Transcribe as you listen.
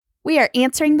We are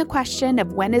answering the question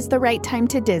of when is the right time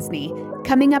to Disney,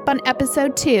 coming up on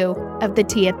episode 2 of The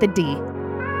Tea at the D.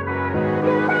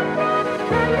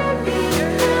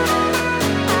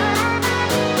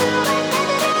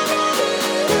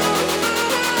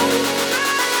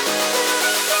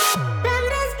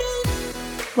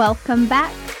 Welcome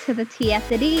back to The Tea at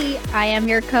the D. I am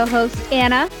your co-host,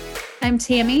 Anna. I'm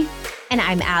Tammy. And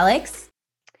I'm Alex.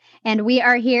 And we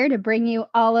are here to bring you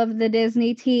all of the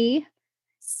Disney tea.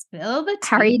 Spill the tea.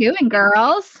 How are you doing,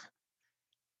 girls?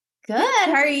 Good.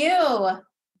 How are you?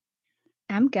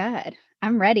 I'm good.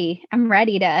 I'm ready. I'm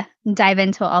ready to dive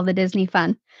into all the Disney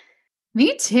fun.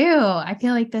 Me too. I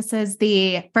feel like this is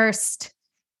the first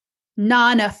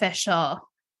non-official,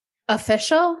 I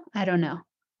don't know,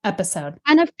 episode.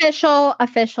 Unofficial,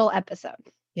 official episode.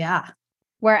 Yeah.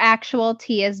 Where actual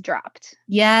tea is dropped.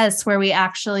 Yes, where we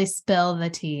actually spill the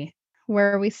tea.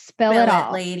 Where we spill it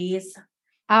all. Ladies.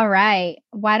 All right.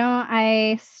 Why don't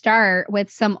I start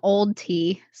with some old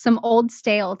tea, some old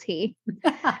stale tea?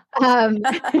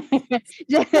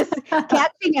 Just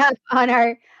catching up on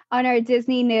our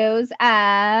Disney news.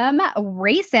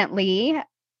 Recently,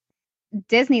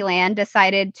 Disneyland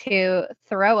decided to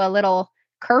throw a little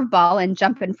curveball and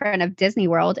jump in front of Disney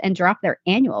World and drop their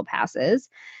annual passes,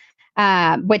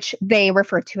 which they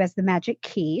refer to as the Magic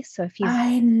Key. So if you,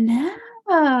 I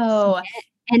know.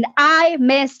 And I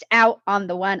missed out on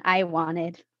the one I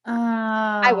wanted.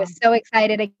 I was so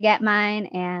excited to get mine,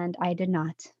 and I did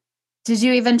not. Did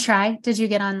you even try? Did you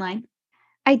get online?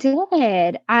 I did.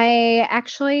 I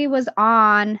actually was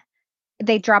on.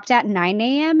 They dropped at 9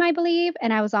 a.m., I believe,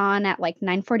 and I was on at like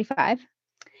 9:45.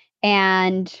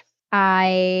 And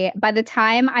by the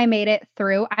time I made it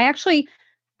through, I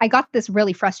got this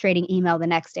really frustrating email the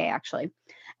next day, actually.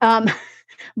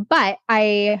 But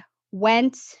I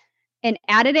went and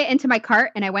added it into my cart,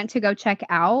 and I went to go check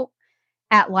out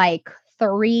at like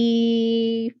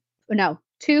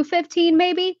 2:15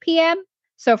 maybe p.m.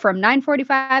 So from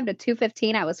 9:45 to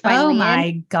 2:15, I was finally in. Oh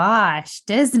my gosh,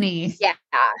 Disney. Yeah.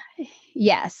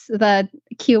 Yes, the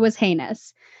queue was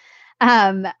heinous.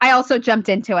 I also jumped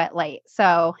into it late.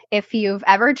 So if you've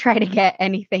ever tried to get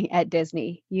anything at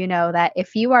Disney, you know that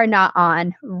if you are not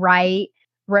on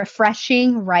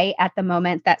refreshing right at the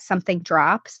moment that something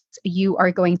drops, you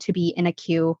are going to be in a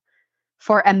queue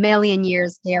for a million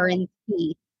years,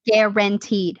 guaranteed.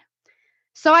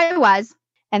 So I was,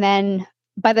 and then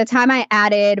by the time I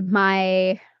added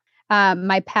my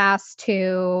pass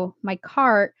to my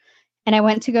cart and I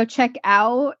went to go check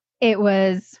out, it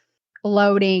was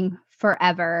loading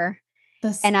forever.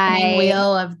 The spinning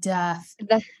wheel of death.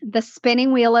 The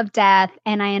spinning wheel of death.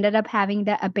 And I ended up having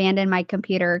to abandon my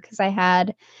computer because I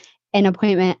had an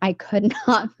appointment I could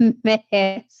not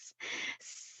miss.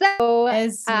 So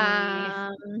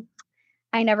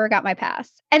I never got my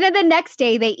pass. And then the next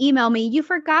day they email me, you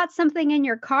forgot something in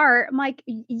your cart. I'm like,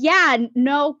 yeah,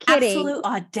 no kidding. Absolute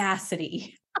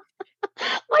audacity.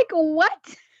 Like,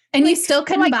 what? And you still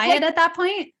couldn't buy it at that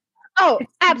point? Oh,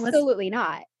 absolutely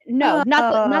not. No,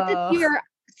 not the tier.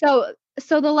 So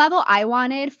the level I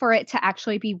wanted for it to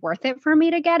actually be worth it for me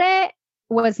to get it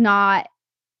was not.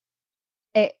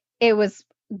 It was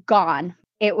gone.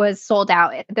 It was sold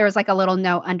out. There was like a little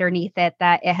note underneath it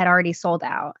that it had already sold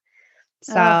out.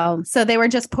 So they were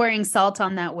just pouring salt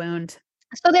on that wound.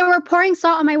 So they were pouring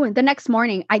salt on my wound. The next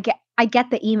morning, I get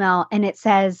the email and it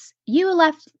says, you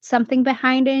left something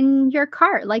behind in your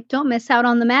cart. Like, don't miss out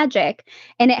on the magic.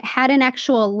 And it had an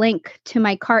actual link to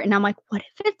my cart. And I'm like, what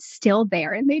if it's still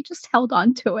there? And they just held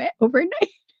on to it overnight.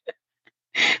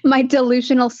 My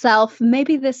delusional self.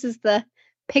 Maybe this is the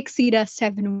pixie dust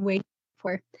I've been waiting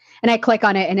for. And I click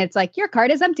on it and it's like, your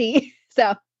cart is empty.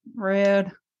 So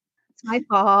rude. It's my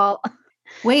fault.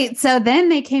 Wait, so then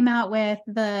they came out with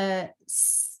the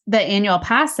annual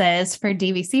passes for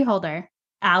DVC holder.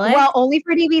 Alex? Well, only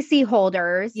for DVC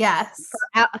holders. Yes.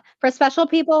 For special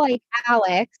people like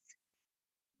Alex.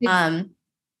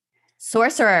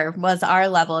 Sorcerer was our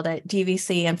level that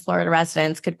DVC and Florida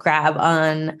residents could grab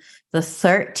on the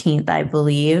 13th, I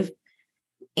believe.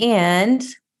 And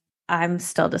I'm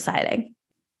still deciding.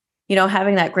 You know,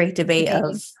 having that great debate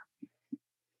of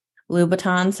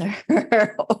Louboutins or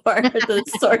the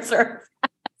Sorcerer.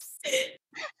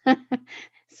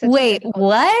 Wait,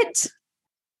 what?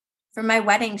 For my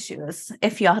wedding shoes.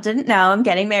 If y'all didn't know, I'm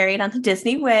getting married on the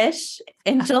Disney Wish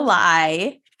in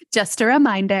July. Just a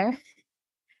reminder.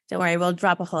 Don't worry, we'll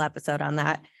drop a whole episode on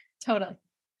that. Totally.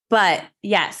 But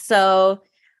yes, so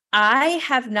I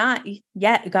have not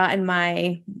yet gotten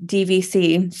my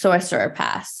DVC Sorcerer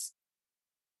pass.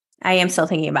 I am still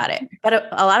thinking about it. But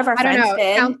a lot of our friends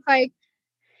did.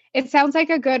 It sounds like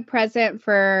a good present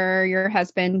for your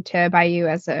husband to buy you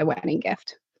as a wedding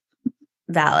gift.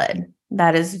 Valid.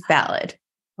 That is valid.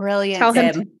 Brilliant. Tell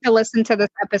him Jim. to listen to this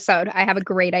episode. I have a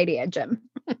great idea, Jim.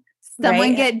 Someone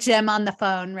Right? get Jim on the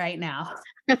phone right now.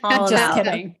 All Just about.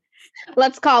 kidding.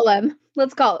 Let's call him.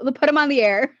 Let's put him on the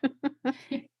air.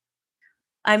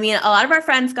 I mean, a lot of our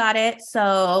friends got it,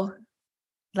 so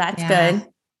that's Yeah. good.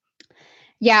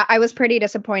 Yeah, I was pretty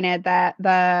disappointed that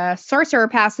the Sorcerer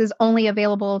Pass is only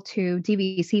available to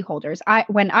DVC holders.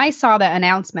 When I saw the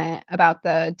announcement about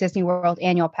the Disney World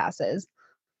annual passes,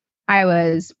 I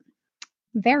was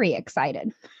very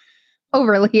excited,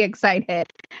 overly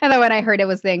excited. And then when I heard it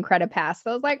was the Incredipass,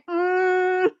 I was like,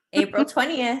 April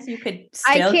 20th, you could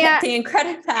I still get can't- the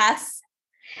Incredipass.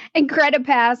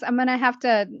 Incredipass. I'm gonna have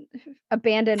to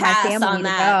abandon Pass my family on to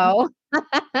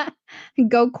that. go.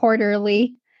 Go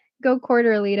quarterly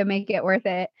to make it worth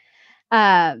it.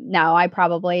 No, I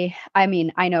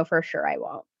know for sure I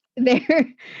won't.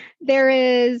 There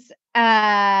is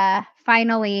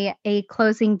finally a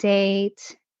closing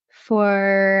date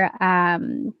for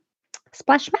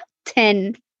Splash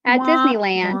Mountain at Womp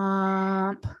Disneyland.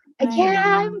 womp.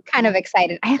 Yeah, I'm kind of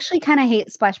excited. I actually kind of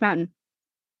hate Splash Mountain.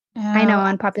 I know,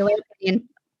 unpopular opinion.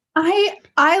 I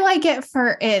like it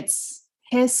for its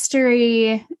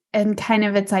history and kind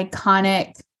of its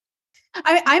iconic.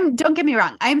 I'm don't get me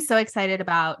wrong. I'm so excited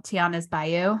about Tiana's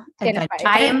Bayou Tiana's Adventure. Bayou.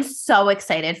 I am so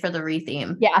excited for the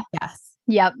retheme. Yeah. Yes.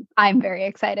 Yep. I'm very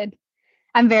excited.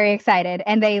 And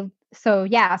they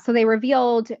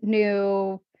revealed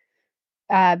new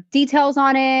details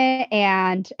on it,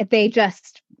 and they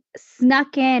just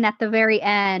snuck in at the very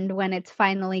end when it's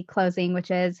finally closing,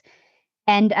 which is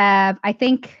end of I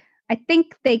think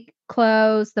they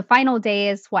close. The final day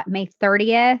is May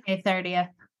 30th. May 30th.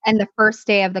 And the first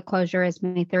day of the closure is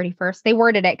May 31st. They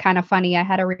worded it kind of funny. I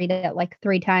had to read it like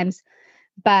 3 times.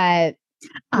 But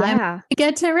yeah. I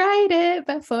get to write it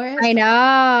before I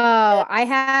know. I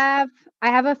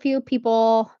have a few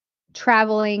people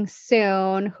traveling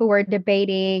soon who were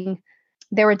debating.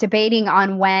 They were debating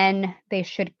on when they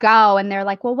should go. And they're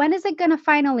like, well, when is it going to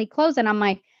finally close? And I'm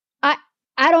like,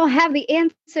 I don't have the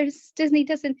answers. Disney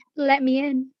doesn't let me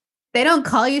in. They don't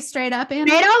call you straight up, Anna?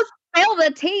 They don't spill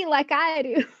the tea like I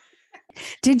do.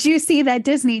 Did you see that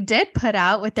Disney did put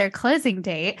out with their closing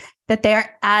date that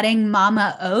they're adding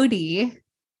Mama Odie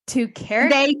to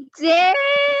character? They did.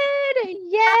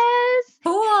 Yes.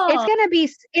 Cool.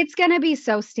 It's gonna be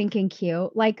so stinking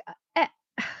cute. Like,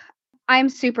 I'm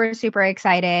super, super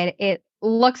excited. It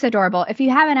looks adorable. If you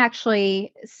haven't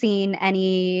actually seen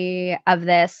any of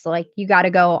this, like, you got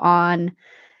to go on.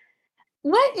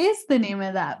 What is the name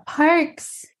of that?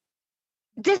 Parks.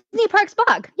 Disney Parks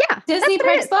blog. Yeah. Disney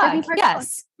Parks blog. Disney Parks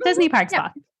Yes. blog. Disney Parks Yeah.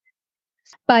 blog.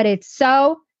 But it's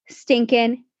so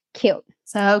stinking cute.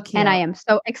 So cute. And I am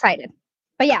so excited.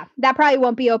 But yeah, that probably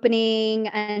won't be opening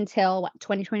until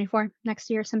 2024, next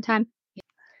year sometime.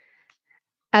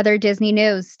 Other Disney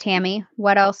news, Tammy.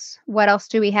 What else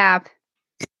do we have?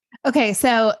 Okay,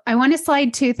 so I want to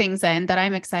slide 2 things in that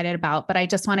I'm excited about, but I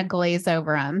just want to glaze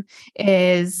over them.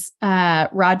 Is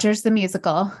Rogers the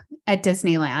Musical at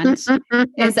Disneyland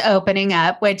is opening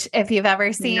up, which if you've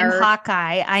ever seen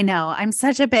Hawkeye, I know I'm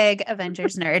such a big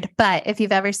Avengers nerd, but if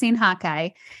you've ever seen Hawkeye,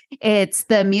 it's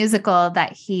the musical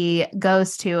that he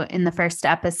goes to in the first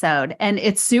episode. And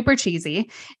it's super cheesy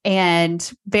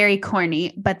and very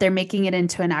corny, but they're making it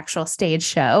into an actual stage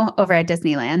show over at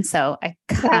Disneyland. So I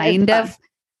kind of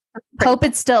hope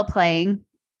it's still playing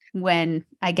when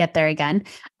I get there again.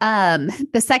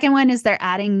 The second one is they're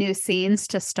adding new scenes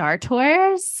to Star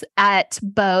Tours at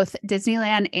both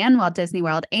Disneyland and Walt Disney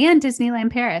World and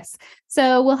Disneyland Paris.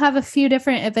 So we'll have a few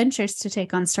different adventures to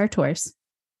take on Star Tours.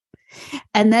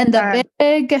 And then the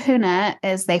big kahuna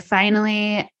is they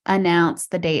finally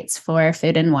announced the dates for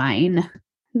Food and Wine.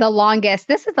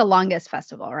 This is the longest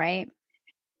festival, right?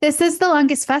 This is the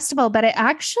longest festival, but it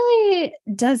actually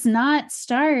does not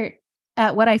start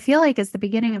at what I feel like is the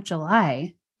beginning of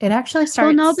July. It actually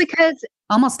starts because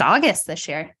almost August this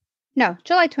year. No,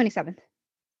 July 27th.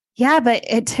 Yeah, but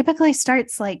it typically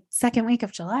starts like second week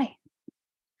of July.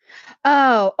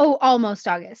 Oh, almost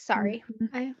August. Sorry.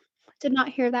 Mm-hmm. I did not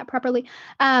hear that properly.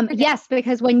 Yes,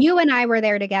 because when you and I were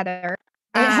there together,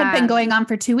 it had been going on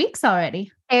for 2 weeks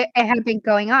already. It had been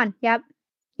going on. Yep.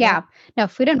 Yeah. No,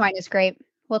 Food and Wine is great.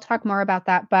 We'll talk more about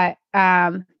that. But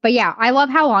yeah, I love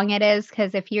how long it is,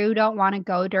 because if you don't want to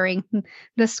go during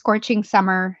the scorching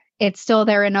summer, it's still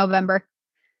there in November.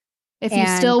 If you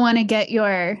still want to get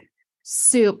your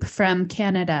soup from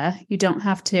Canada, you don't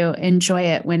have to enjoy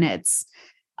it when it's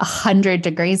 100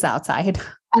 degrees outside.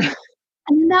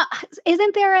 No,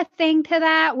 isn't there a thing to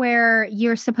that where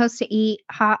you're supposed to eat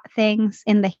hot things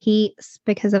in the heat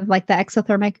because of like the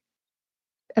exothermic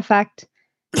effect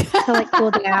to like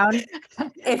cool down?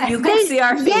 If you could see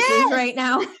our faces right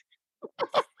now,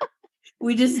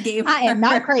 we just gave I am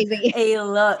not crazy. a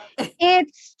look.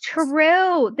 It's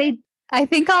true. I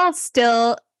think I'll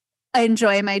still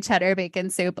enjoy my cheddar bacon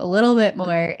soup a little bit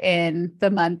more in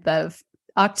the month of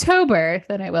October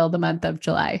than I will the month of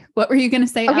July. What were you going to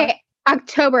say? Okay,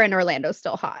 October in Orlando is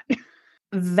still hot.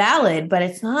 Valid, but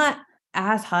it's not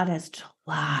as hot as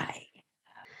July.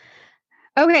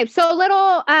 Okay, so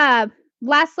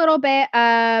last little bit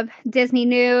of Disney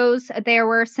news. There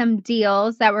were some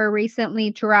deals that were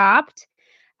recently dropped.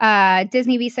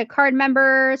 Disney Visa card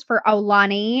members for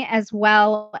Aulani, as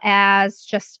well as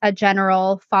just a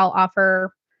general fall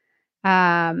offer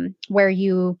where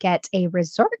you get a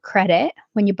resort credit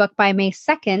when you book by May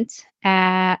 2nd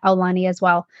at Aulani as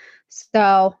well.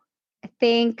 So I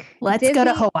think let's go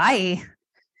to Hawaii.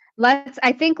 Let's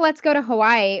go to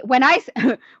Hawaii. When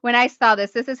I saw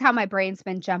this is how my brain's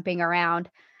been jumping around.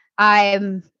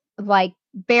 I'm like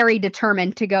very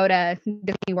determined to go to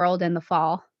Disney World in the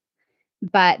fall.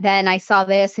 But then I saw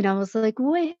this and I was like,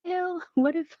 well,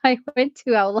 what if I went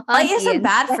to Aulani? It isn't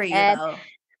bad for you though.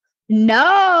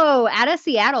 No, out of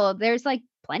Seattle, there's like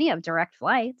plenty of direct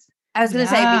flights. I was going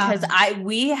to say, because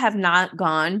we have not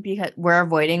gone because we're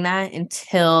avoiding that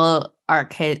until our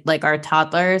kids, like our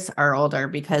toddlers are older,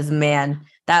 because man,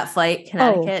 that flight,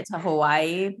 Connecticut to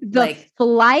Hawaii, the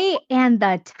flight and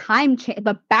the time change,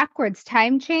 the backwards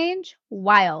time change,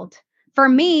 wild. For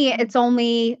me, it's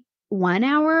only 1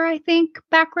 hour, I think,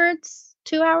 backwards,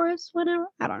 2 hours, 1 hour.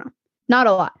 I don't know. Not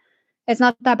a lot. It's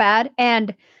not that bad.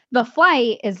 And the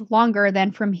flight is longer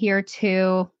than from here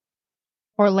to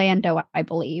Orlando, I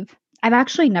believe. I've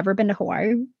actually never been to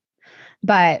Hawaii,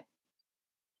 but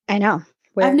I know.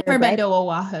 I've never been to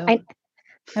Oahu.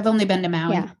 I've only been to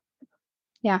Maui.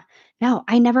 Yeah. No,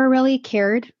 I never really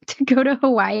cared to go to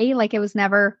Hawaii. Like it was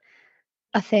never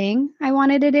a thing I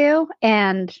wanted to do.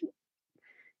 And,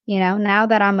 you know, now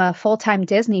that I'm a full-time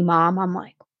Disney mom, I'm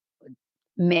like,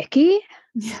 Mickey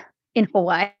in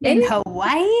Hawaii? In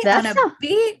Hawaii? On a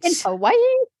beach? In Hawaii?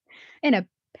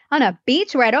 On a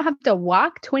beach where I don't have to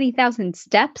walk 20,000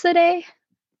 steps a day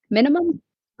minimum.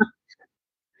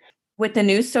 With the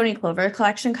new Stoney Clover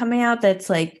collection coming out, that's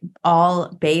like all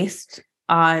based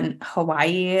on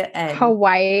Hawaii and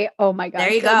Hawaii. Oh my God.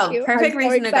 There you go. Perfect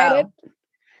reason to go.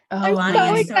 I'm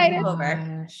so excited.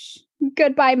 Gosh.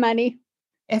 Goodbye, money.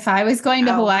 If I was going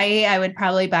to Hawaii, I would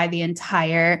probably buy the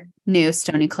entire new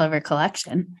Stoney Clover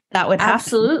collection. That would happen.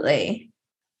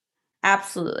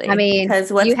 Absolutely. I mean,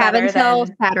 because what's you have better until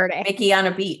than Saturday. Mickey on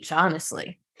a beach,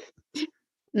 honestly.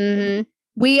 Mm-hmm.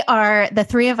 The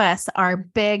three of us are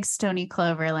big Stoney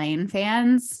Clover Lane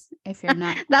fans. If you're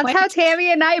not, that's how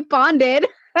Tammy and I bonded.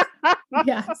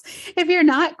 Yes. If you're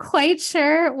not quite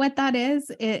sure what that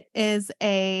is, it is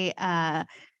a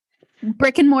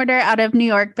brick and mortar out of New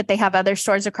York, but they have other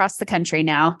stores across the country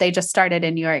now. They just started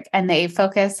in New York and they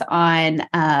focus on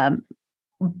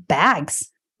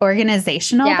bags,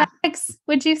 organizational bags,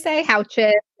 would you say?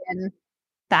 Pouches and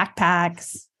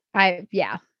backpacks.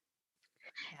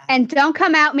 And don't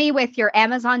come at me with your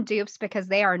Amazon dupes because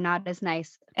they are not as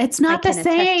nice. It's not the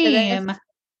same.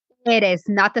 It is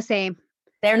not the same.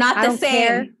 They're not the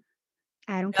same.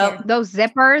 I don't care. Those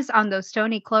zippers on those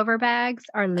Stoney Clover bags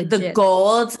are legit. The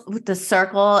gold with the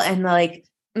circle and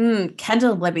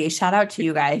Kendall and Libby, shout out to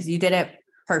you guys. You did it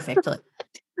perfectly.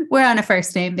 We're on a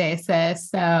first name basis,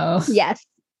 so. Yes.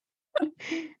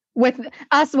 With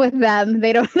them,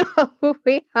 they don't know who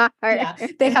we are. Yeah,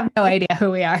 they have no idea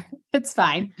who we are. It's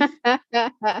fine.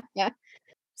 Yeah.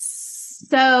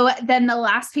 So then the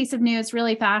last piece of news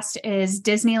really fast is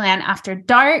Disneyland After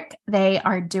Dark. They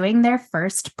are doing their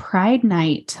first Pride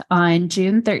Night on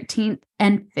June 13th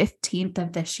and 15th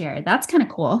of this year. That's kind of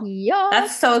cool. Yeah.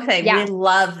 That's so exciting. Yeah. We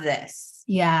love this.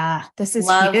 Yeah. This is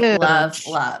huge.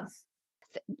 Love.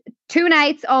 2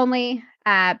 nights only.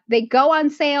 They go on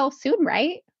sale soon,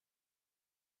 right?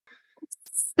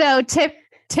 So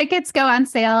tickets go on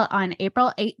sale on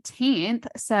April 18th.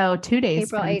 So 2 days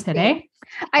from 18th. Today.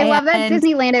 I love that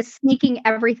Disneyland is sneaking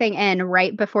everything in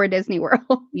right before Disney World.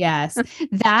 Yes.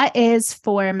 That is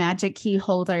for Magic Key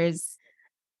holders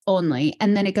only.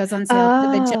 And then it goes on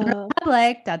sale to the general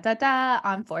public,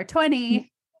 on 4/20.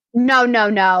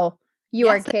 No. You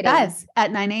are kidding. It does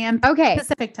at 9 a.m.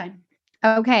 Pacific time.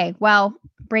 Okay. Well,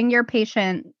 bring your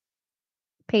patience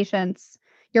pants.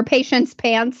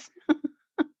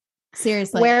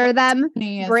 Seriously. Wear them.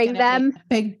 Bring them.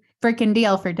 Big freaking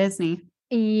deal for Disney.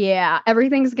 Yeah.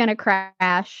 Everything's going to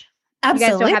crash. You guys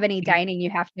Absolutely. don't have any dining you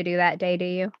have to do that day, do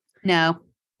you? No,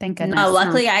 thank goodness. No,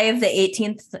 luckily I have the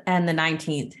 18th and the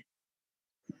 19th.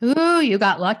 Ooh, you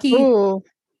got lucky. Ooh,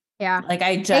 yeah. Like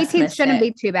I just 18th missed shouldn't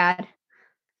it. be too bad.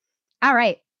 All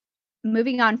right.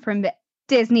 Moving on from the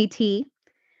Disney tea.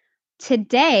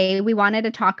 Today, we wanted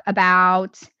to talk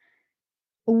about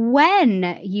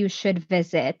when you should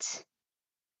visit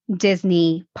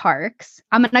Disney parks.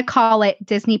 I'm going to call it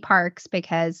Disney parks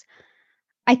because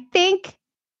I think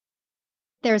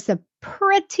there's a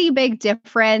pretty big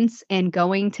difference in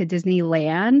going to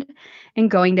Disneyland and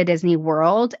going to Disney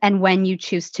World and when you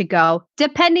choose to go,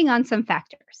 depending on some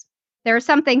factors. There are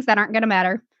some things that aren't going to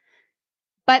matter,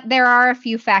 but there are a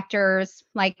few factors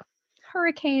like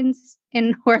hurricanes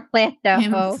in Orlando,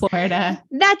 In Florida.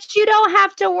 that you don't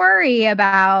have to worry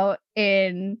about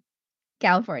in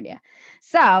California.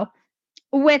 So,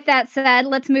 with that said,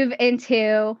 let's move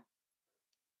into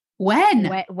When?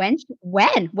 when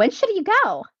should you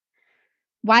go?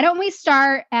 Why don't we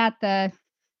start at the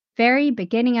very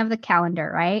beginning of the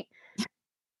calendar, right?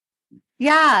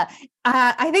 Yeah,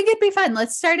 I think it'd be fun.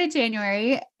 Let's start in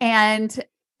January and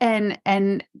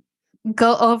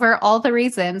go over all the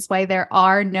reasons why there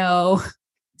are no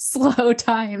slow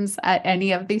times at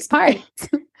any of these parks.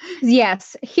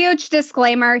 Yes, huge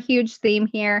disclaimer, huge theme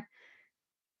here.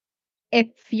 If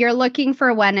you're looking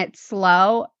for when it's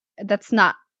slow, that's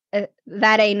not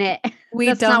that ain't it. We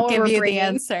That's not don't what give we're you bringing. the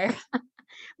answer.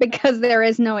 Because there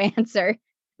is no answer.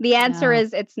 The answer No.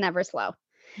 is it's never slow.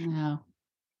 No.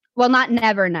 Well, not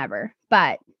never,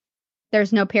 but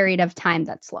there's no period of time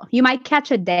that's slow. You might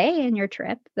catch a day in your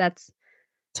trip that's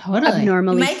Totally. You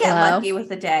abnormally might slow. get lucky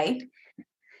with a day.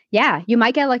 Yeah, you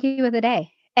might get lucky with a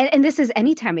day. And this is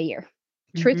any time of year,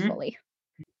 truthfully.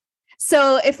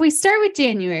 So if we start with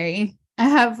January, I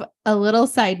have a little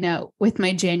side note with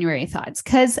my January thoughts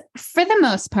because for the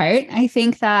most part, I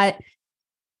think that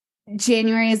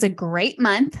January is a great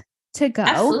month to go.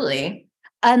 Absolutely.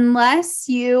 Unless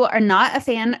you are not a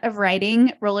fan of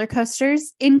riding roller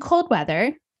coasters in cold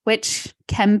weather, which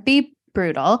can be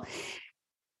brutal.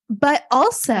 But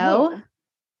also,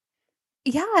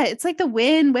 yeah, it's like the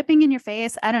wind whipping in your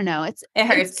face. I don't know. It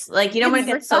hurts. Like, you know, when it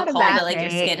never gets so thought of cold that, that like your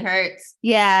right? skin hurts.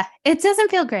 Yeah, it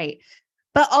doesn't feel great.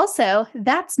 But also,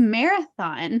 that's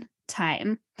marathon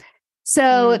time.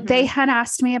 So they had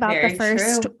asked me about Very the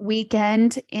first true.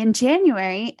 weekend in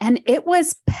January, and it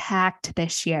was packed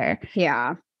this year.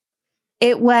 Yeah.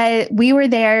 We were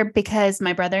there because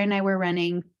my brother and I were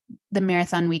running the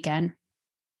marathon weekend.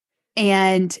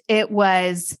 And it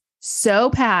was so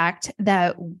packed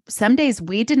that some days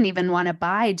we didn't even want to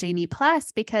buy Genie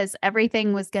Plus because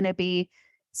everything was going to be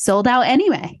sold out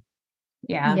anyway.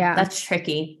 Yeah, that's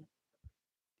tricky.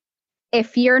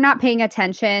 If you're not paying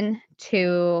attention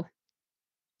to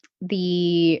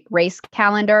the race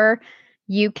calendar,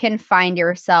 you can find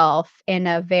yourself in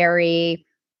a very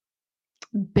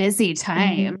busy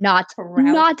time.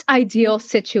 Not ideal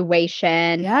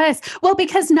situation. Yes. Well,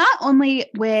 because not only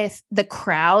with the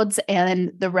crowds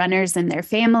and the runners and their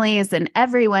families and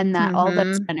everyone that all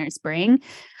those runners bring,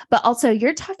 but also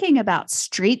you're talking about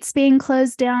streets being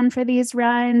closed down for these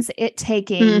runs, it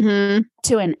taking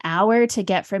to an hour to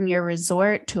get from your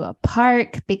resort to a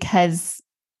park because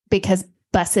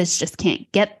buses just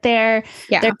can't get there.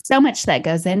 Yeah. There's so much that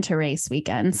goes into race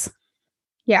weekends.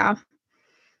 Yeah.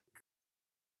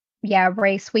 Yeah,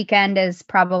 race weekend is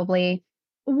probably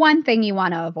one thing you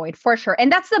want to avoid for sure.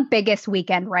 And that's the biggest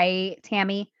weekend, right,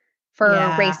 Tammy,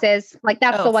 for races? Like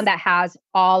that's the one that has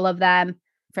all of them.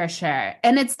 For sure.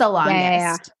 And it's the longest.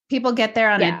 Yeah. People get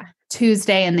there on a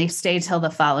Tuesday and they stay till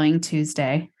the following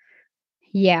Tuesday.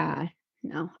 Yeah.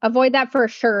 No, avoid that for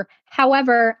sure.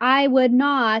 However, I would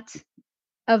not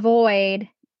avoid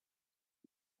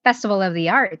Festival of the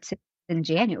Arts in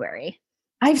January.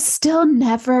 I've still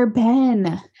never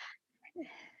been.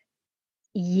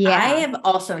 Yeah. I have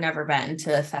also never been to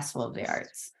the Festival of the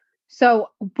Arts. So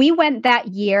we went that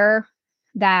year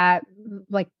that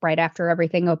like right after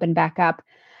everything opened back up.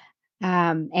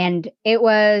 And it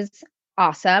was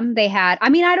awesome. They had, I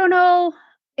don't know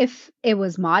if it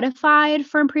was modified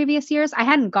from previous years. I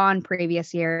hadn't gone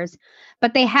previous years,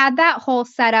 but they had that whole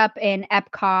setup in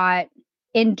Epcot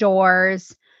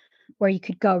indoors where you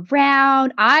could go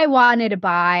around. I wanted to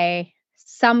buy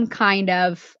some kind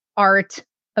of art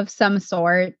of some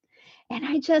sort. And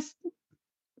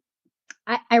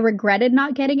I regretted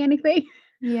not getting anything.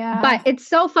 Yeah. But it's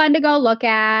so fun to go look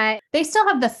at. They still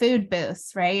have the food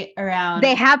booths, right? Around.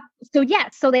 They have,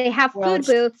 so they have food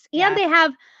booths and they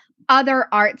have other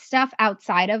art stuff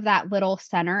outside of that little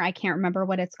center. I can't remember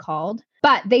what it's called,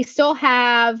 but they still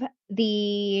have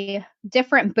the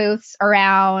different booths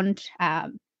around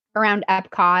around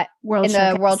Epcot World in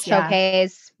the World yeah.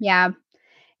 Showcase. Yeah.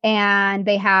 And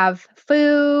they have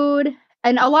food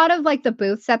and a lot of like the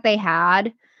booths that they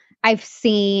had, I've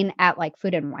seen at like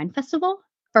Food and Wine Festival.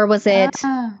 Or was it?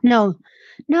 Ah. No,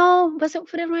 was it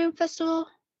Food and Wine Festival?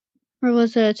 Or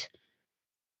was it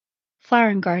Flower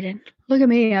and Garden? Look at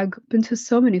me. I've been to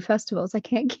so many festivals. I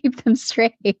can't keep them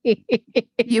straight.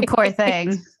 You poor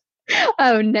thing.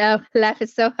 Oh no, life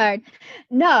is so hard.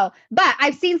 No, but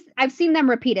I've seen them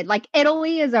repeated. Like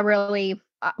Italy is a really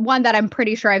one that I'm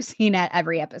pretty sure I've seen at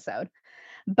every episode.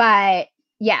 But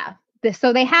yeah,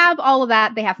 so they have all of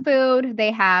that. They have food.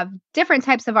 They have different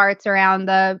types of arts around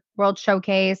the World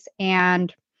Showcase.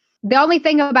 And the only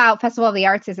thing about Festival of the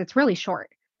Arts is it's really short.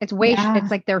 It's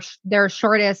it's like their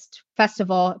shortest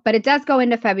festival, but it does go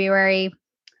into February.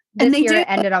 This year it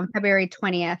ended on February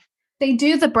 20th. They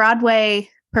do the Broadway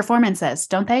performances,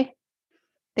 don't they?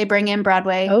 They bring in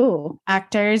Broadway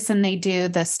actors and they do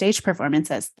the stage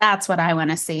performances. That's what I want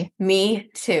to see.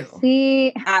 Me too.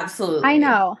 See, absolutely. I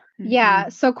know. Mm-hmm. Yeah.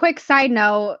 So quick side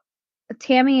note,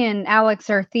 Tammy and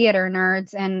Alex are theater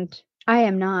nerds and I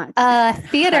am not.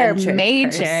 Theater 100%.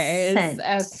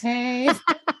 Majors. Okay.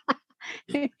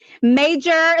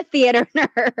 Major theater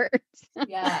nerds.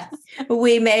 Yes.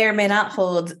 We may or may not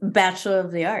hold Bachelor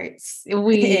of the Arts.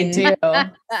 We do.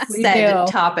 Said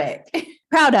topic.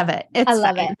 Proud of it. I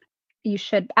love it. You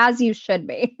should, as you should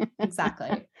be.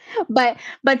 Exactly. But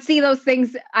see those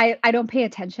things, I don't pay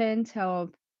attention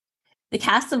to. The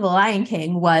cast of The Lion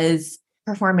King was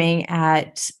performing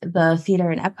at the theater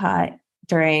in Epcot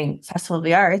during Festival of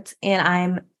the Arts, and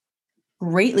I'm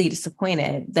greatly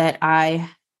disappointed that I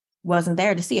wasn't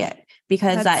there to see it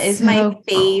because that is my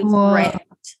favorite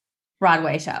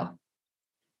Broadway show.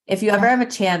 If you ever have a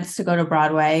chance to go to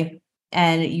Broadway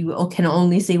and you can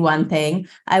only see one thing,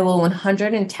 I will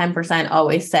 110%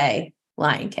 always say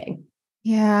Lion King.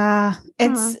 Yeah,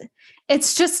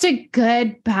 it's just a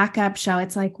good backup show.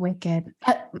 It's like Wicked.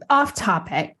 Off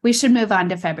topic. We should move on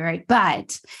to February,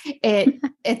 but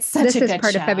it's such a good show. This is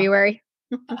part of February.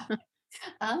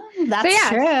 Oh, that's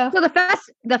true. So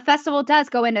the festival does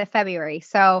go into February.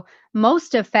 So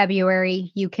most of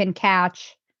February you can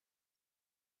catch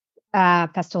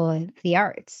Festival of the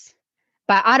Arts.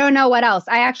 But I don't know what else.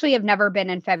 I actually have never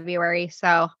been in February.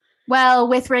 So well,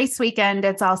 with race weekend,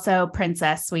 it's also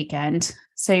Princess weekend.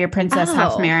 So your Princess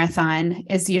Half Marathon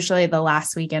is usually the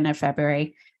last weekend of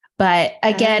February. But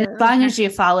again, as long as you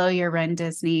follow your Run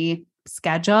Disney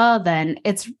schedule, then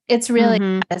it's really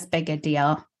not as big a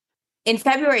deal. In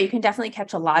February, you can definitely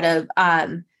catch a lot of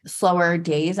slower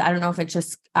days. I don't know if it's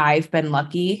just I've been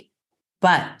lucky,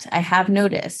 but I have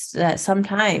noticed that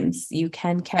sometimes you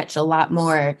can catch a lot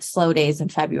more slow days in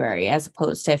February as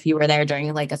opposed to if you were there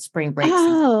during like a spring break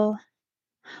season.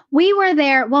 We were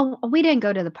there. Well, we didn't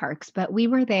go to the parks, but we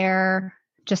were there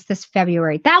just this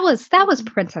February. That was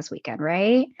Princess weekend,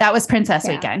 right? That was Princess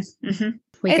weekend.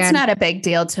 Mm-hmm. It's not a big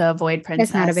deal to avoid Princess.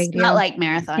 It's not a big deal. Not like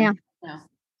Marathon. Yeah.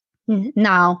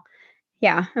 No.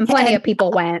 Yeah, and plenty of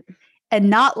people went. And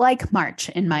not like March,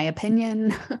 in my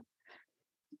opinion.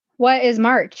 What is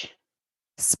March?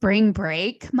 Spring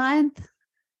break month.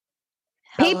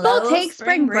 People take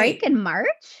spring break in March?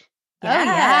 Yeah. Oh,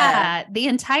 yeah. The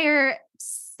entire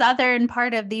southern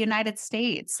part of the United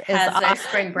States has their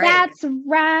spring break. That's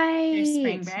right.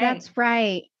 Spring break. That's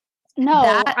right.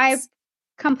 No, I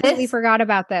completely forgot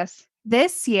about this.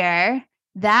 This year,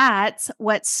 that's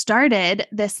what started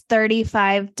this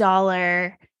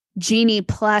 $35 Genie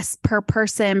Plus per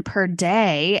person per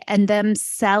day and them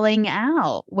selling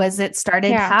out. It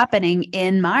started happening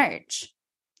in March.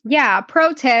 Yeah.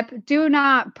 Pro tip, do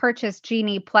not purchase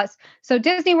Genie Plus. So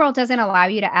Disney World doesn't allow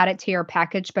you to add it to your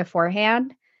package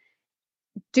beforehand.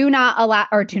 Do not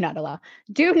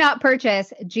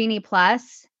purchase Genie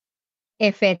Plus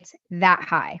if it's that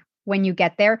high when you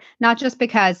get there. Not just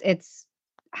because it's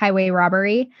highway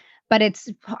robbery, but it's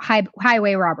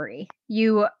highway robbery.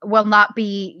 You will not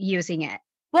be using it.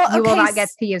 Well, you will not get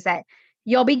to use it.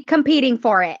 You'll be competing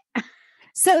for it.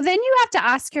 So then you have to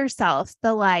ask yourself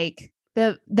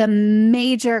the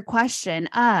major question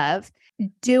of,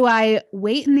 do I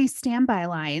wait in these standby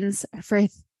lines for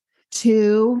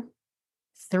 2-3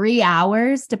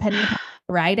 hours, depending on how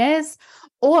the ride is,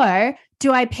 or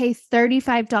do I pay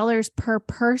 $35 per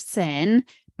person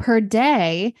per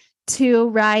day to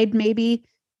ride maybe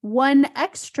one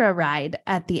extra ride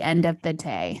at the end of the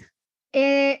day?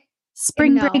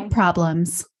 Spring break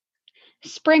problems.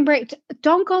 Spring break.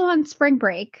 Don't go on spring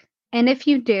break. And if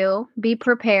you do, be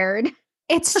prepared.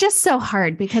 It's just so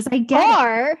hard because I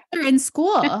get they're in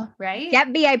school, right? Get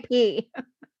VIP.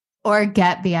 Or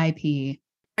get VIP.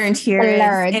 learned here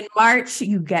Learned. is in March,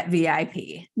 you get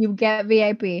VIP. You get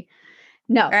VIP.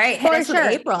 No, All right, hit for us with sure.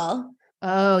 April.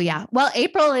 Oh yeah. Well,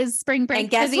 April is spring break And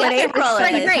guess for the what other April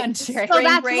part of is? the country. So Spring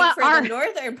that's break what for our- the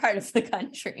northern part of the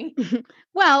country.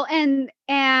 Well,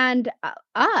 and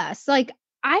us, like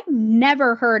I've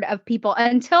never heard of people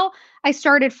until I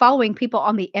started following people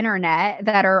on the internet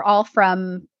that are all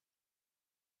from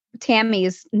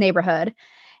Tammy's neighborhood,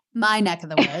 My neck of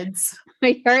the woods.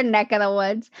 your neck of the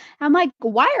woods. I'm like,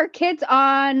 why are kids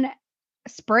on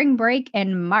spring break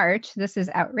in March? This is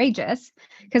outrageous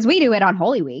because we do it on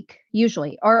Holy Week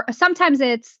usually, or sometimes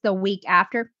it's the week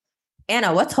after.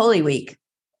 Anna, what's Holy Week?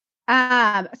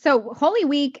 So Holy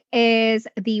Week is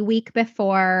the week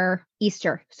before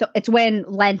Easter. So it's when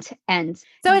Lent ends.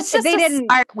 So it's just They a didn't-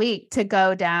 smart week to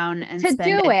go down and To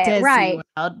spend do at it, Disney right.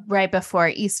 World right before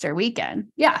Easter weekend.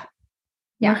 Yeah.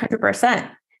 Yeah.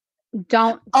 100%.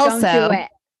 Don't Also- do it.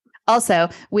 Also,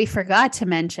 we forgot to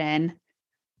mention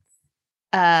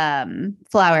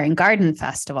Flower and Garden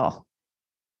Festival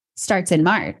starts in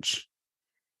March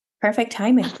Perfect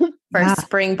timing for Yeah.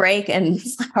 spring break and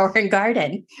flower and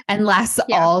garden. and lasts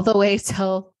Yeah. all the way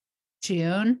till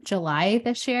June, July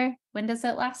this year. When does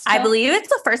it last? I till? believe it's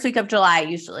the first week of July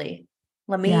usually.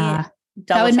 Let me Yeah.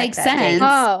 double would check make date. sense.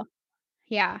 Oh,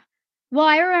 yeah. Well,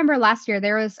 I remember last year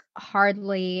there was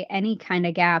hardly any kind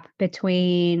of gap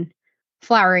between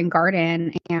Flower and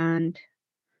Garden and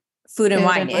Food and Food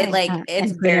wine. and It wine. like it's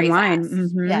and Food very and Wine. fast.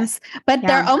 Mhm. Yes. But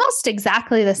they're Yeah. almost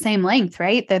exactly the same length,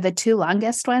 right? They're the two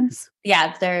longest ones.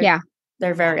 Yeah,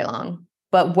 they're very long,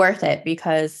 but worth it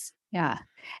because Yeah.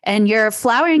 And your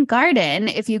flower and garden,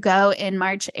 if you go in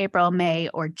March, April, May,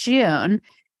 or June,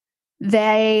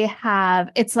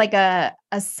 it's like a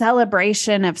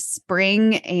celebration of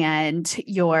spring and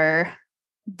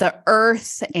the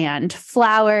earth and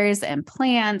flowers and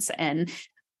plants, and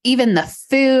even the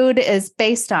food is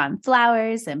based on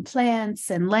flowers and plants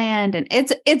and land. And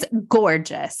it's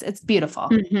gorgeous. It's beautiful.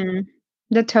 Mhm.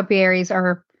 The topiaries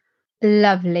are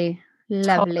lovely.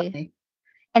 Lovely. Totally.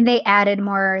 And they added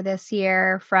more this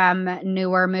year from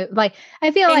newer like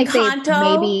I feel like they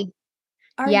Encanto? maybe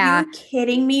are Yeah. you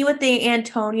kidding me with the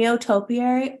Antonio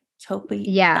topiary?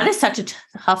 Yeah. That is such a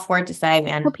tough word to say,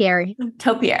 man. topiary.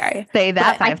 Topiary. Say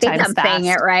that But I five think times I'm fast. saying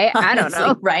it right. I don't Honestly,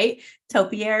 know. right?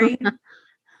 Topiary.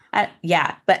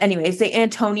 Yeah. But anyways, the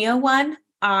Antonio one,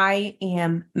 I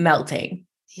am melting.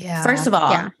 Yeah. First of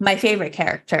all, Yeah. my favorite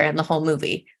character in the whole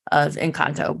movie of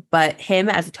Encanto, but him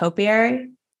as a topiary,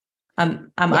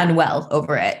 I'm Yeah. unwell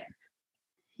over it.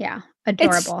 Yeah.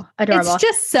 Adorable. Adorable. It's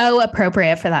just so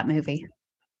appropriate for that movie.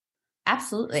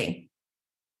 Absolutely.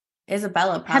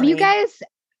 Isabella, probably.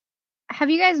 Have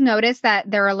you guys noticed that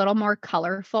they're a little more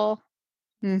colorful?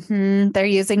 They're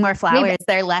using more flowers.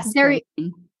 They're less they're-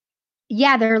 green.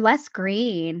 Yeah, they're less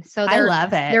green. So I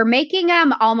love it. they're making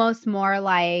them almost more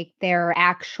like their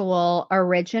actual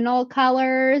original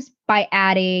colors by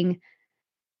adding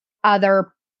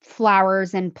other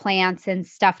flowers and plants and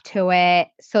stuff to it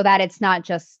so that it's not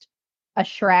just a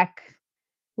Shrek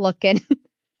looking.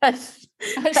 a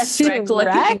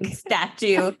Shrek-looking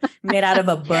statue made out of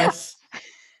a bush.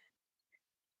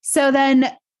 So then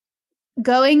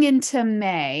going into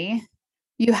May,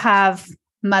 you have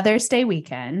Mother's Day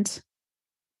weekend.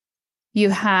 You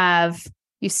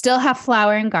still have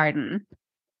Flower and Garden.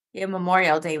 Yeah,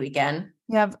 Memorial Day weekend.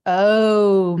 You have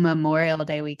Memorial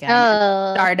Day weekend.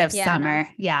 Oh, Start of yeah, summer.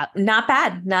 Yeah. Not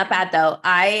bad. Not bad though.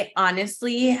 I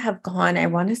honestly have gone, I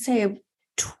want to say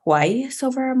twice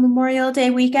over a Memorial Day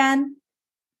weekend.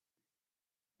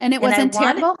 And it wasn't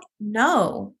terrible.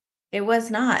 No, it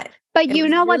was not. But It you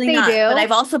was know what really they not. do? But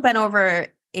I've also been over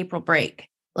April break,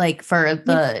 like for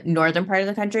the northern part of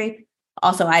the country.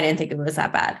 Also, I didn't think it was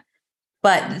that bad.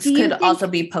 But this Do you could also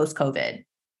be post-COVID.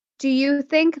 Do you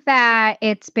think that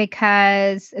it's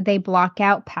because they block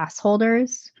out pass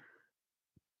holders?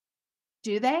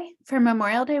 Do they for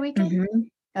Memorial Day weekend? Mhm.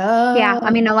 Oh, Yeah,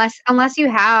 I mean, unless you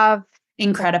have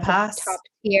Incredipass. top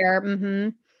tier. Mm-hmm.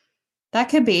 That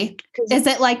could be. Is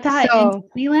it like that So-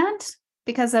 in Disneyland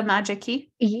because of Magic Key?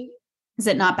 Is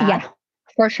it not bad? Yeah,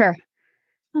 for sure.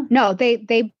 Hmm. No,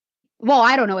 they. Well,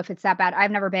 I don't know if it's that bad. I've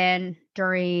never been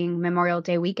during Memorial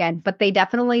Day weekend, but they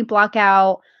definitely block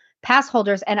out pass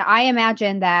holders. And I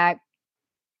imagine that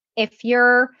if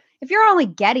you're only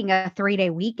getting a 3-day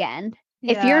weekend,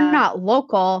 if you're Yeah. not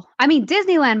local, I mean,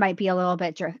 Disneyland might be a little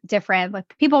bit different.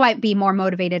 Like people might be more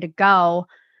motivated to go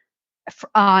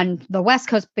on the West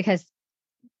Coast because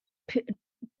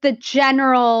the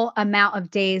general amount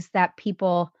of days that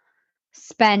people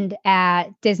spend at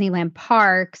Disneyland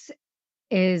parks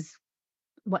is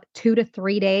 2 to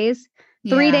 3 days.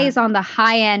 3 Yeah. days on the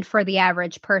high end for the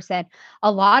average person.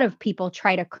 A lot of people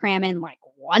try to cram in like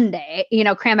one day,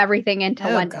 cram everything into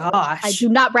Oh, one day. Which I gosh. do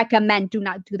not recommend. Do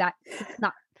not do that. It's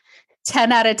not.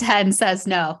 10 out of 10 says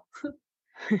no.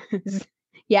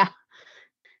 Yeah.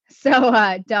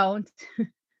 So don't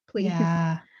please.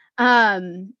 Yeah.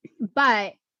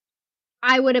 But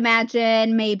I would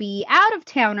imagine maybe out of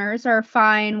towners are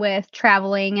fine with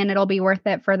traveling and it'll be worth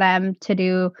it for them to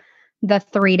do the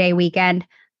 3-day weekend.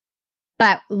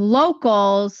 But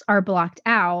locals are blocked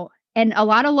out. And a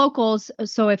lot of locals,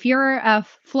 so if you're a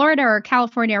Florida or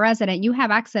California resident, you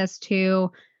have access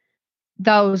to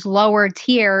those lower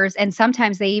tiers. And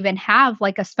sometimes they even have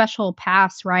like a special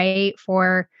pass, right?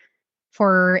 For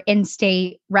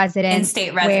in-state residents.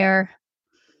 In-state residents.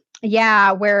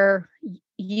 Where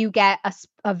you get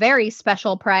a very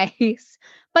special price,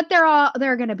 but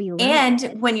they're going to be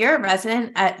limited. And when you're a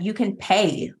resident, you can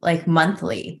pay like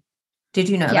monthly. Did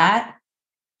you know that?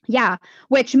 Yeah,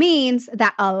 which means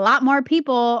that a lot more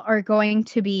people are going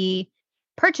to be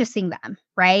purchasing them,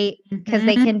 right? Because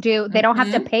they don't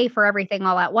have to pay for everything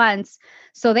all at once.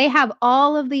 So they have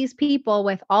all of these people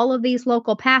with all of these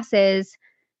local passes,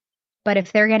 but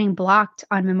if they're getting blocked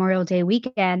on Memorial Day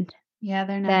weekend,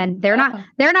 then they're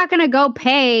not going to go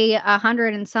pay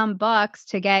 $100 and some bucks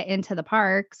to get into the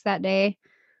parks that day.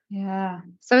 Yeah.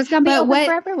 So it's going to be open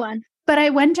for everyone. But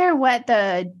I wonder what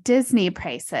the Disney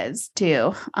prices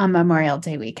do on Memorial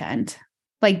Day weekend.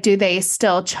 Like, do they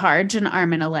still charge an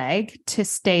arm and a leg to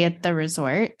stay at the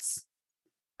resorts?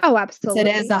 Oh, absolutely.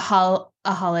 It is a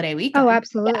holiday weekend. Oh,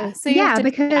 absolutely. Yeah. So you have to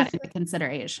because take that into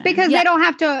consideration. Because they don't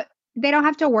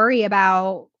have to worry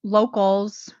about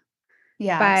locals.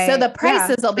 Yeah. So the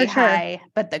prices will be high,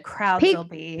 but the crowds will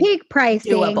be peak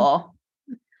pricing, doable.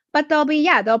 But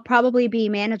they'll probably be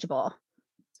manageable.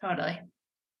 Totally.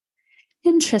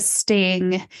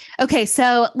 Interesting. Okay,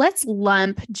 so let's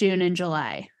lump June and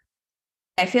July.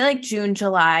 I feel like June,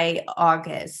 July,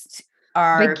 August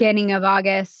are beginning of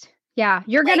August. Yeah,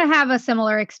 you're going to have a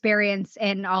similar experience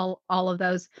in all of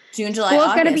those. June, July, School's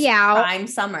August, going to be out. Prime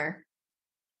summer.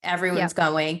 Everyone's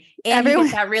going. And you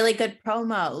get that really good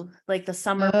promo, like the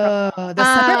summer promo. The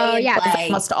summer is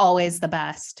almost always the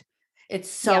best. It's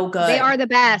so good. They are the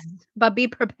best, but be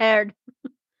prepared.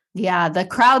 Yeah, the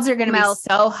crowds are going to be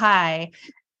so high.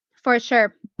 For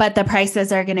sure. But the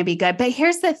prices are going to be good. But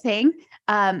here's the thing.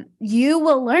 You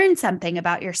will learn something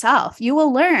about yourself. You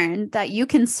will learn that you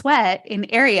can sweat in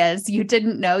areas you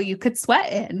didn't know you could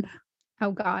sweat in.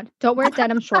 Oh, God. Don't wear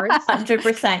denim shorts.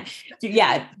 100%.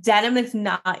 Yeah. Denim is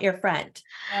not your friend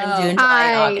in June,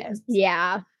 July, August.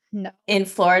 Yeah. No. In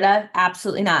Florida,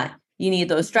 absolutely not. You need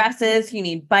those dresses. You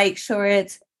need bike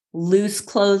shorts, loose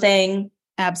clothing.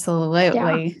 Absolutely.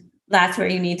 Yeah. That's where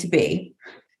you need to be.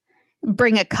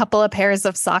 Bring a couple of pairs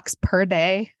of socks per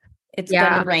day. It's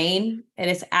going to rain. It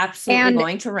is absolutely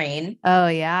going to rain. Oh,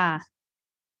 yeah.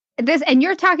 And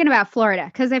you're talking about Florida,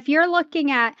 because if you're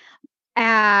looking at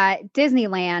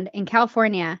Disneyland in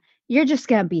California, you're just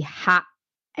going to be hot.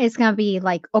 It's going to be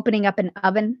like opening up an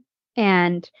oven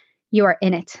and you are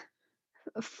in it.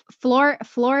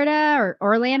 Florida or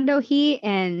Orlando heat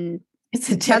and it's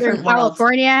a different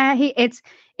California heat.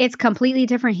 It's completely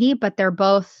different heat, but they're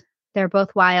both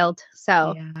wild.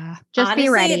 So just honestly, be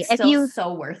ready. It's still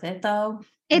so worth it though.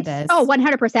 It's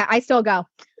 100%. I still go.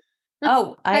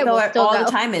 Oh, I go all the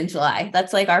time in July.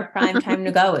 That's like our prime time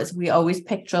to go is we always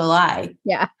pick July.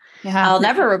 Yeah. I'll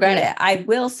never regret it. I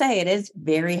will say it is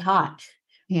very hot.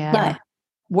 Yeah. But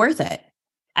worth it.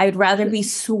 I'd rather be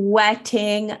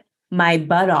sweating my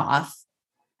butt off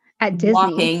at Disney,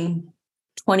 walking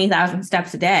 20,000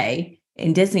 steps a day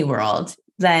in Disney World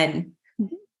than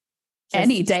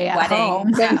any day at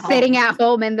home. Than sitting at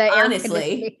home in the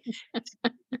honestly.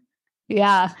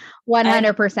 Yeah.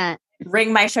 100%.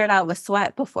 Wring my shirt out with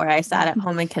sweat before I sat at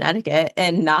home in Connecticut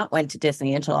and not went to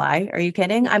Disney in July. Are you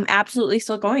kidding? I'm absolutely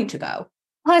still going to go.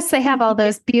 Plus, they have all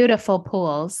those beautiful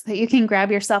pools that you can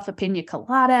grab yourself a pina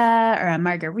colada or a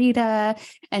margarita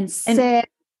and sit.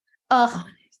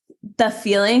 The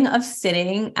feeling of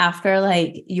sitting after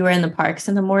like you were in the parks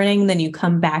in the morning, then you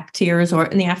come back to your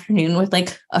resort in the afternoon with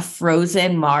like a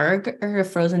frozen marg or a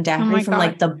frozen daiquiri from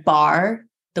like the bar.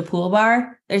 The pool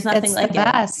bar, there's nothing like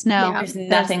it. No, there's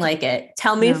nothing like it.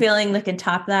 Tell me a feeling that can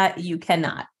top that. You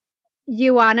cannot.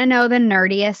 You want to know the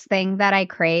nerdiest thing that I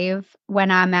crave when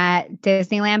I'm at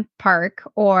Disneyland Park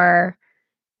or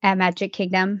at Magic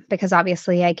Kingdom? Because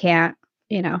obviously I can't,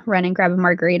 run and grab a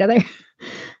margarita there.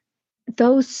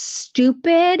 Those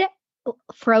stupid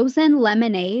frozen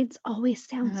lemonades always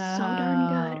sound so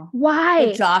darn good. Why?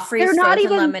 The Joffrey's frozen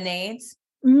lemonades.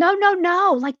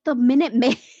 No. Like the Minute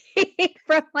Maid.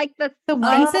 from like the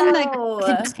ones in the Oh.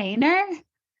 container.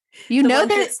 You The know ones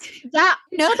there's that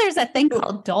there's a thing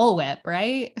called Dole Whip,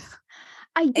 right?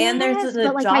 I guess, And there's the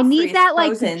but like I need Joffrey's that like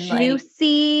frozen,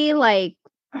 juicy, like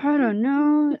I don't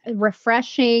know,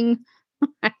 refreshing.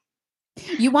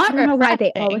 You want I don't know why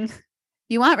they refreshing. always.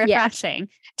 You want Yeah. refreshing.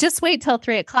 Just wait till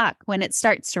 3:00 when it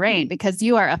starts to rain because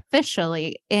you are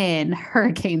officially in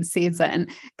hurricane season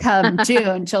come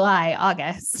June, July,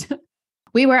 August.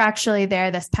 We were actually there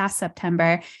this past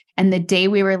September, and the day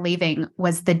we were leaving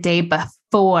was the day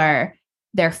before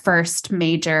their first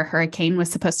major hurricane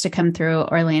was supposed to come through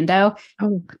Orlando.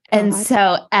 Oh, And God.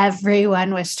 so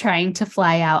everyone was trying to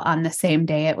fly out on the same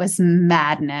day. It was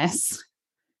madness.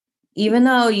 even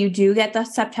though you do get the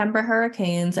September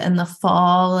hurricanes and the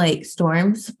fall like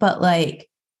storms, but like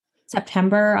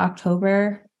September,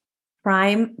 October,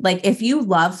 prime, like if you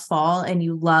love fall and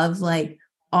you love like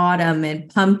autumn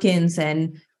and pumpkins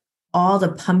and all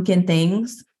the pumpkin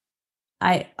things,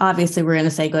 we're going to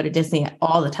say go to Disney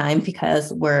all the time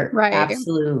because we're Right.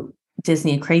 absolute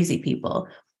Disney crazy people.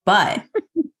 But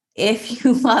if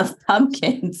you love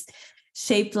pumpkins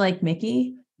shaped like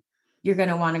Mickey, you're going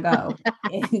to want to go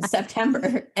in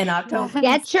September and October.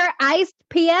 Get your iced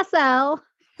PSL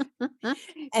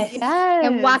Yes.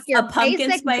 and walk your A pumpkin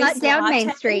basic spice butt down Main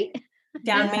latte. Street.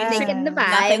 Down Main Yes. Street. Taking the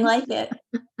Nothing vibes. like it.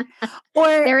 Or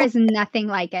There is nothing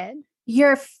like it.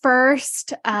 your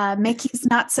first Mickey's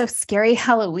Not So Scary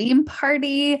Halloween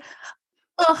party.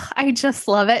 Oh, I just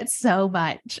love it so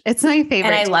much. It's my favorite.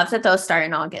 And I love that those start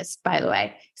in August, by the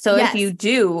way. So Yes. if you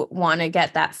do want to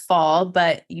get that fall,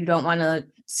 but you don't want to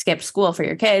skip school for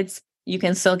your kids, you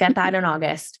can still get that in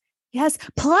August. Yes.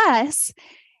 Plus,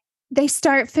 they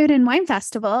start Food and Wine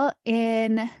Festival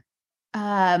in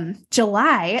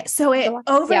July. So it July.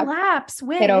 overlaps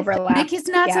with It overlaps. Mickey's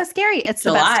Not So Yep. Scary. It's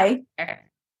the July. best.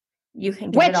 You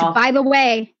can get Which, it all. by the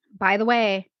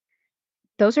way,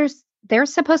 they're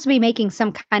supposed to be making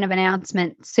some kind of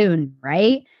announcement soon,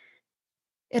 right?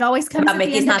 It always comes About at the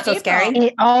Mickey's end Not of So April. Scary?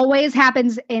 It always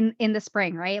happens in the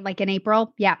spring, right? Like in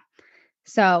April. Yeah.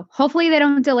 So hopefully they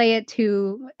don't delay it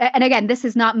to, and again, this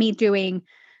is not me doing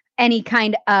any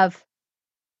kind of,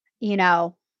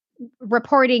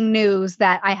 reporting news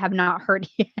that I have not heard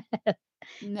yet.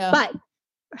 No. But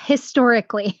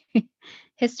historically,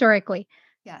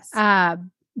 yes.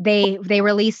 they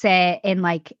release it in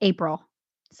like April.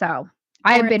 So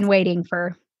I've been waiting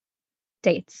for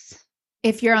dates.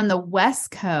 If you're on the West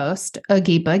Coast,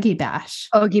 Oogie Boogie Bash.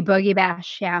 Oogie Boogie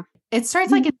Bash, yeah. It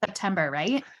starts like in September,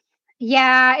 right?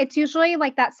 Yeah, it's usually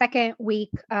like that second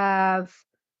week of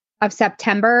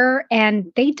September,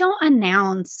 and they don't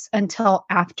announce until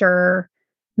after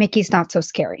Mickey's Not So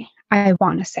Scary, I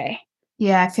want to say.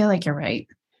 Yeah, I feel like you're right.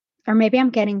 Or maybe I'm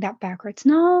getting that backwards.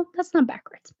 No, that's not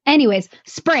backwards. Anyways,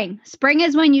 spring. Spring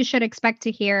is when you should expect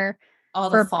to hear all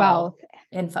for the fall both.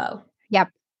 info. Yep.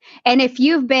 And if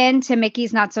you've been to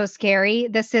Mickey's Not So Scary,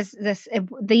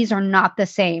 these are not the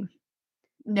same.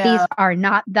 No. These are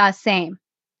not the same.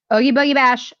 Oogie Boogie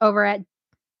Bash over at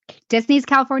Disney's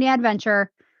California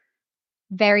Adventure,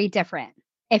 very different.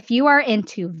 If you are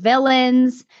into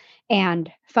villains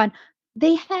and fun,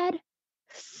 they had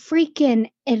freaking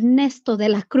Ernesto de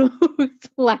la Cruz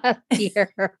last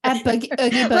year. At Oogie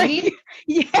Boogie?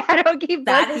 Yeah, Oogie Boogie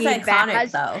That is iconic,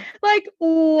 Bash. though. Like,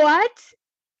 what?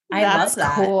 I That's love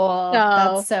that. cool.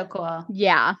 So- That's so cool.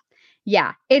 Yeah.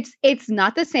 It's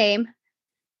not the same.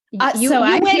 You so win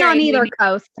I'm on hearing either we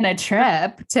coast. On a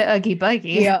trip to Oogie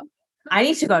Boogie. Yeah. I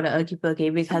need to go to Oogie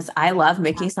Boogie because I love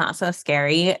Mickey's Not So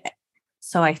Scary.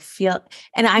 So I feel,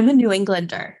 and I'm a New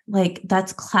Englander. Like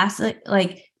that's classic.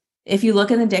 Like if you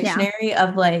look in the dictionary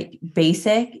of like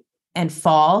basic and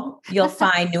fall, you'll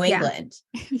find New Yeah. England.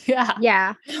 Yeah.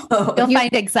 Yeah. So, You'll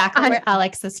find exactly I- where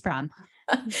Alex is from.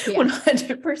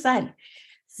 100%.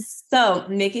 So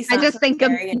Mickey's I Not just So think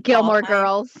of Scary and Gilmore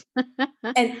Fall Time. Girls.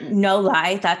 And no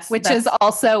lie, that's Which is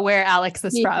also where Alex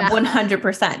is Yeah. from.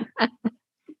 100%.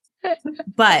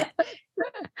 But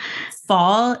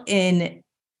fall in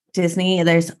Disney,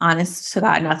 there's honest to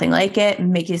God nothing like it.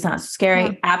 Mickey's Not So Scary,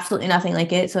 Yeah. absolutely nothing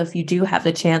like it. So if you do have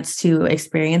the chance to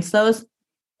experience those,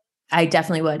 I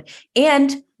definitely would.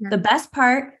 And Yeah. the best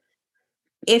part,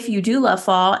 if you do love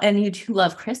fall and you do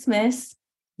love Christmas,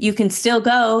 you can still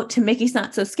go to Mickey's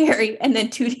Not So Scary. And then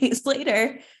 2 days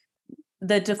later,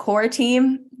 the decor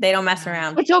team, they don't mess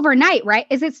around. It's overnight, right?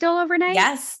 Is it still overnight?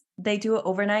 Yes, they do it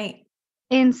overnight.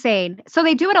 Insane. So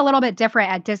they do it a little bit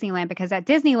different at Disneyland because at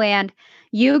Disneyland,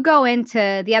 you go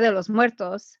into Dia de los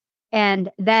Muertos and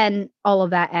then all of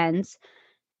that ends.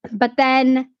 But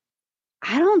then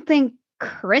I don't think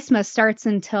Christmas starts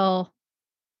until,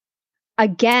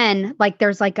 again, like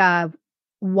there's like a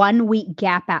 1 week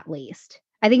gap at least.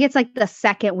 I think it's like the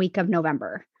second week of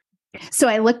November. So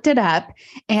I looked it up,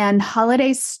 and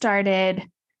holidays started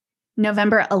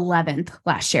November 11th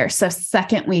last year. So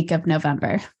second week of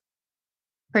November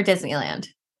For Disneyland.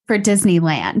 for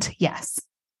Disneyland. Yes.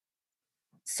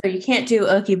 So you can't do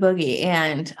Oogie Boogie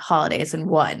and holidays in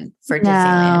one for No,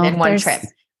 Disneyland in one there's- trip.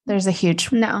 There's a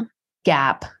huge No.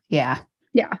 gap. Yeah.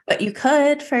 But you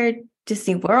could for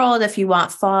Disney World if you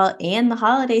want fall and the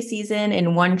holiday season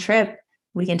in one trip.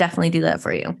 We can definitely do that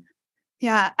for you.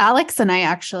 Yeah. Alex and I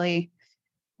actually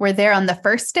were there on the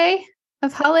first day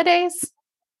of holidays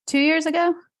 2 years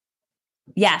ago.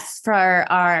 Yes, for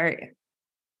our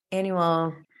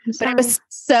annual. But it was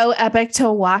so epic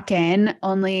to walk in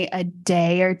only a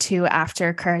day or two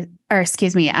after,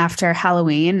 after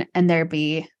Halloween, and there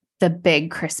be the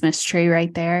big Christmas tree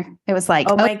right there. It was like,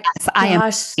 Oh my yes, I am.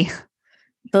 gosh.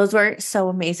 Those were so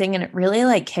amazing. And it really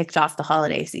like kicked off the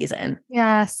holiday season.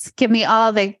 Yes, give me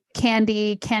all the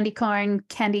candy corn,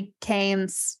 candy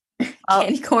canes,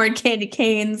 Candy corn, candy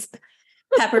canes,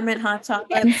 peppermint hot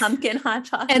chocolate, pumpkin hot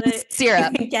chocolate. and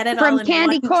syrup. You can get it all from in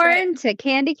candy one corn to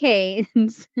candy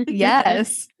canes.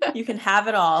 Yes. trip. You can have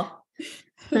it all.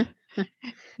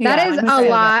 That is I'm a excited.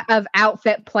 lot of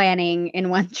outfit planning in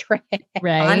one trip.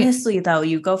 Right. Honestly, though,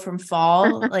 you go from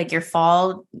fall, like your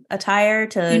fall attire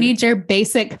to You need your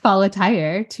basic fall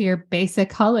attire to your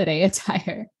basic holiday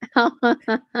attire.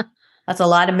 that's a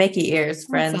lot of Mickey ears,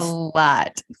 friends. That's a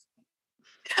lot.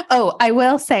 Oh, I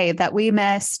will say that we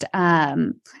missed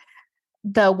the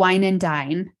Wine and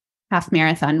Dine half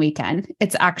marathon weekend.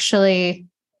 It's actually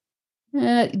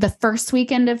the first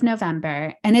weekend of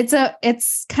November, and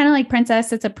it's kind of like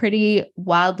Princess. It's a pretty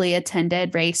wildly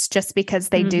attended race just because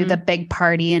they do the big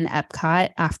party in Epcot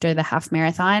after the half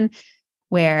marathon,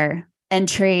 where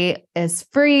entry is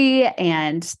free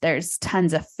and there's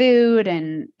tons of food,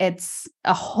 and it's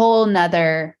a whole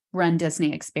nother Run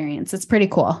Disney experience. It's pretty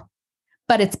cool,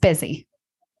 but it's busy.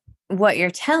 What you're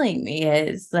telling me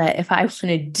is that if I want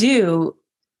to do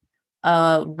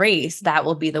a race, that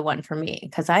will be the one for me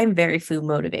because I'm very food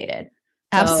motivated.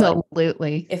 So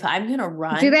Absolutely. if I'm going to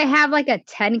run, Do they have like a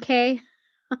 10K?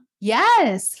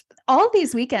 Yes. All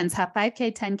these weekends have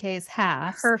 5K, 10Ks,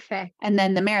 halves. Perfect. And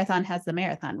then the marathon has the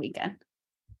marathon weekend.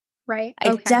 Right. I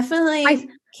Okay. definitely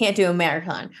can't do a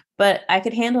marathon, but I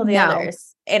could handle the No.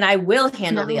 others. And I will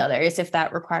handle the No. others if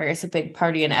that requires a big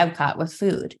party in Epcot with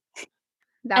food.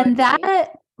 That would And be-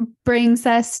 that brings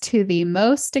us to the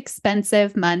most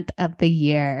expensive month of the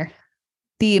year.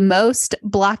 The most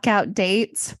blockout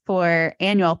dates for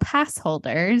annual pass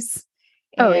holders.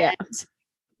 Oh, yeah. and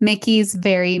Mickey's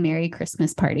Very Merry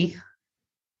Christmas Party.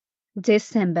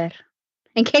 December.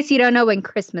 In case you don't know when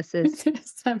Christmas is.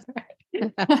 December.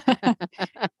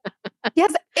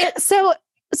 Yes.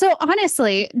 So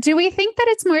honestly, do we think that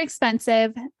it's more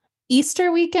expensive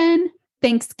Easter weekend,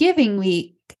 Thanksgiving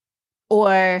week,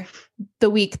 or the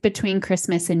week between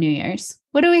Christmas and New Year's?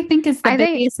 What do we think is the I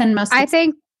think- biggest and most? I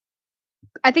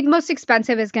think most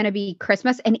expensive is going to be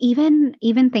Christmas, and even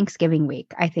Thanksgiving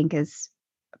week, I think is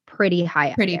pretty high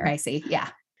up pretty there. pricey. Yeah.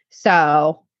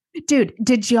 So Dude,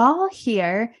 did y'all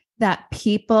hear that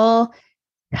people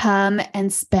come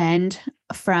and spend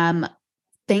from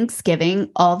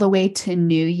Thanksgiving all the way to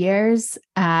New Year's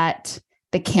at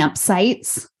the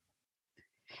campsites?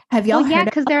 Have y'all heard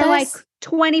because about they're like this?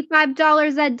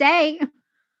 $25 a day.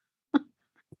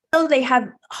 Oh, they have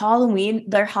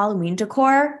their Halloween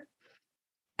decor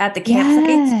at the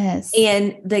campsites. Yes.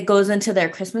 And that goes into their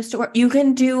Christmas store. You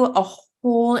can do a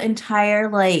whole entire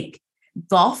like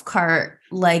golf cart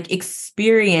like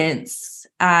experience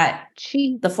at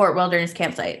Cheap. the Fort Wilderness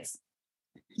campsites.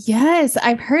 Yes,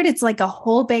 I've heard it's like a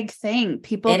whole big thing.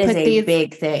 People It is put a these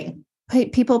big thing.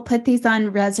 people put these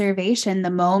on reservation the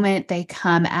moment they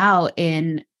come out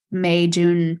in May,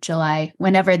 June, July,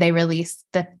 whenever they release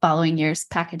the following year's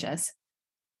packages.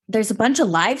 There's a bunch of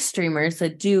live streamers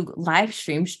that do live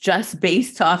streams just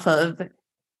based off of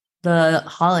the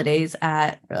holidays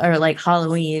or like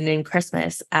Halloween and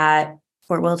Christmas at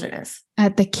Fort Wilderness.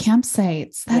 At the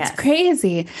campsites. That's Yes.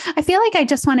 crazy. I feel like I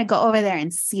just want to go over there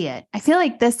and see it. I feel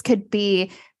like this could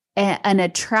be an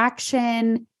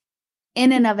attraction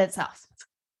in and of itself.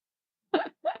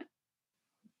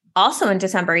 Also in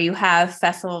December, you have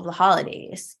Festival of the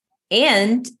Holidays.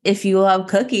 And if you love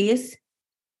cookies,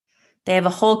 they have a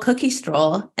whole cookie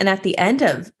stroll. And at the end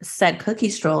of said cookie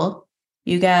stroll,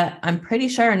 you get, I'm pretty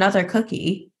sure, another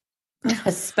cookie,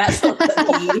 a special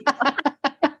cookie.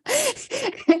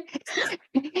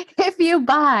 If you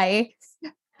buy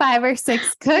 5 or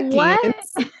 6 cookies, What?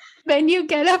 then you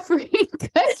get a free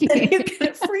cookie. And you get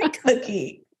a free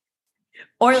cookie.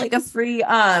 Or like a free,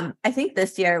 I think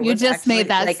this year You was just made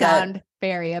that like sound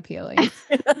very appealing.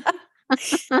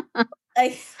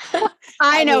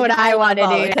 I know what I want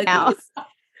to do now.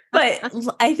 But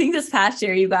I think this past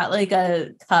year you got like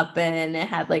a cup and it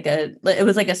had like it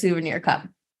was like a souvenir cup.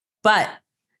 But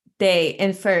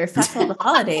for Festival of the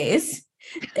Holidays,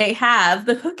 they have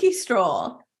the cookie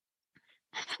stroll.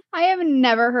 I have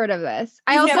never heard of this.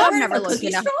 I also have never looked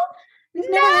into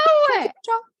it.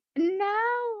 No.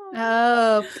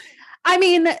 Oh, I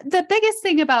mean, the biggest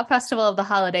thing about Festival of the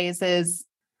Holidays is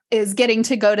getting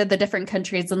to go to the different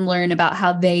countries and learn about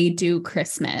how they do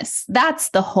Christmas. That's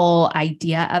the whole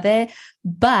idea of it.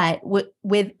 But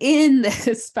within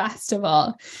this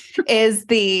festival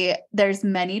there's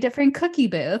many different cookie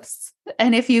booths.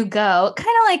 And if you go, kind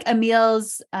of like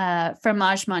Emil's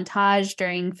fromage montage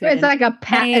during food. It's like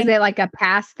is it like a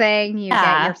pass thing? You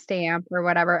get your stamp or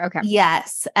whatever. Okay.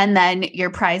 Yes. And then your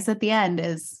prize at the end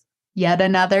is yet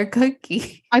another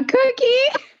cookie. A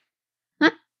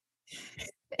cookie.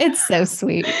 It's so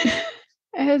sweet.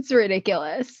 It's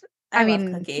ridiculous. I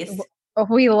mean, cookies.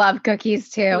 We love cookies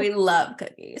too. We love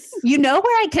cookies. You know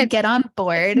where I could get on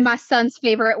board? My son's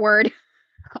favorite word.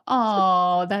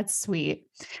 Oh, that's sweet.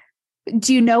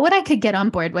 Do you know what I could get on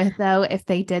board with, though, if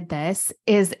they did this,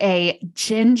 is a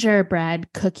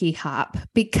gingerbread cookie hop?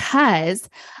 Because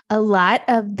a lot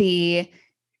of the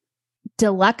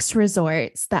deluxe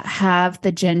resorts that have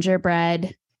the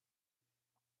gingerbread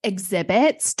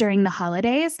exhibits during the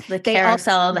holidays, the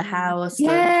carousel of the house.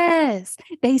 Yes,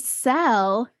 they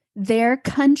sell their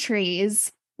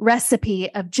country's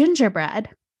recipe of gingerbread.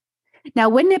 Now,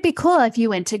 wouldn't it be cool if you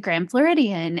went to Grand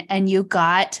Floridian and you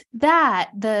got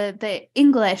the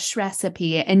English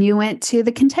recipe, and you went to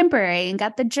the Contemporary and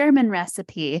got the German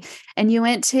recipe, and you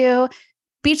went to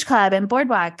Beach Club and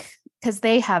Boardwalk because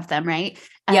they have them, right?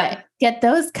 Yeah. Get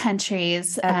those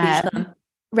countries'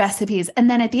 recipes. And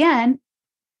then at the end,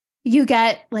 you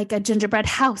get like a gingerbread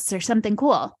house or something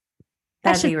cool.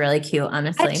 That'd be really cute,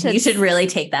 honestly. You should really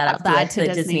take that up to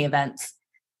the Disney events.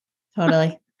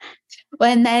 Totally.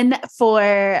 Well, and then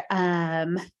for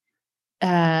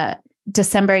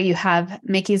December, you have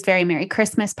Mickey's Very Merry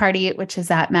Christmas Party, which is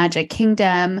at Magic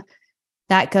Kingdom.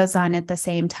 That goes on at the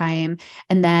same time.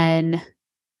 And then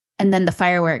the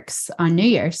fireworks on New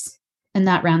Year's. And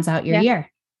that rounds out your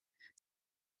year.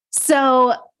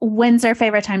 So when's our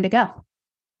favorite time to go?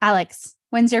 Alex,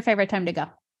 when's your favorite time to go?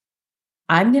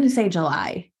 I'm going to say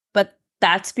July, but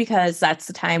that's because that's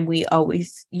the time we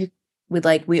always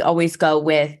go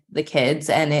with the kids,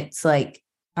 and it's like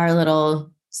our little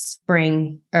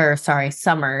summer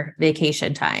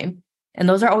vacation time. And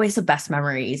those are always the best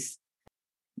memories.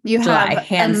 July,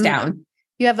 hands down.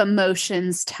 You have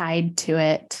emotions tied to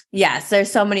it. Yes,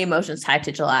 there's so many emotions tied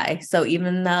to July. So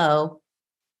even though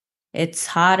it's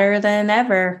hotter than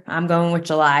ever, I'm going with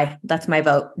July. That's my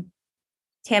vote.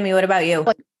 Tammy, what about you?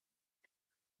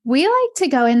 We like to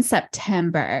go in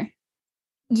September.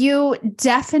 You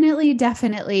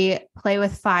definitely play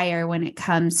with fire when it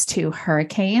comes to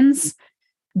hurricanes.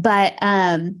 But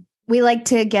we like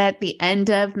to get the end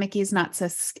of Mickey's Not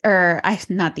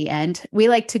the end. We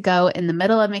like to go in the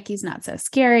middle of Mickey's Not So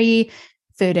Scary,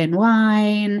 Food and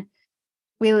Wine.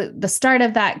 The start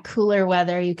of that cooler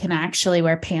weather, you can actually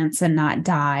wear pants and not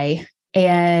die.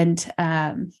 And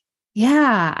I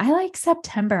like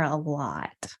September a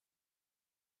lot.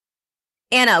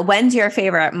 Anna, when's your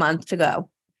favorite month to go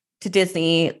to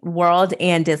Disney World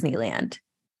and Disneyland?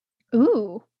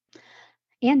 Ooh,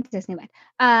 and Disneyland.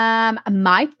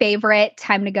 My favorite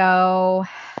time to go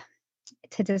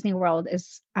to Disney World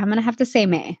is, I'm going to have to say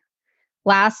May.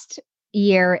 Last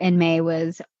year in May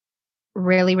was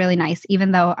really, really nice,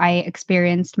 even though I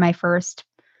experienced my first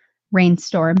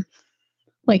rainstorm,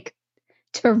 like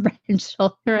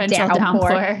torrential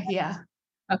downpour. Yeah.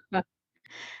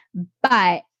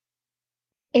 But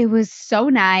it was so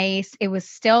nice. It was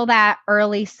still that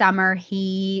early summer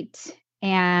heat.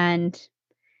 And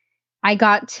I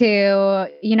got to,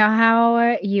 you know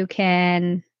how you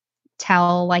can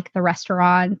tell like the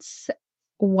restaurants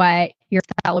what you're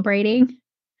celebrating?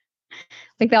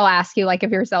 Like they'll ask you like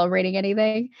if you're celebrating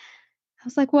anything. I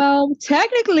was like, well,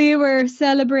 technically we're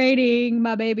celebrating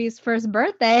my baby's first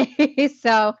birthday.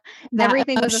 So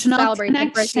everything was a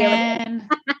celebration for you.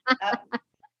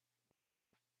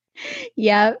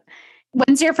 Yep.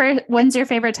 When's your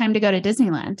favorite time to go to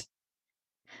Disneyland?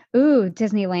 Ooh,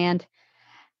 Disneyland.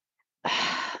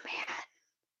 Oh man.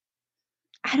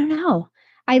 I don't know.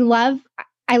 I love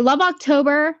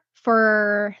October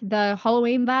for the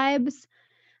Halloween vibes.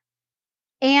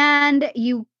 And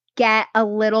you get a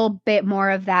little bit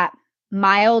more of that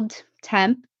mild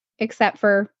temp, except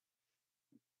for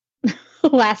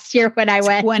last year when I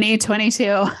went.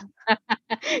 2022.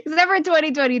 Except for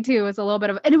 2022 was a little bit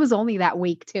of, and it was only that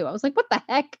week too. I was like, what the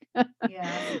heck?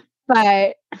 Yeah.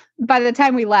 But by the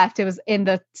time we left, it was in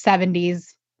the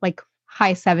 70s, like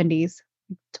high 70s,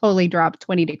 totally dropped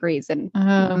 20 degrees in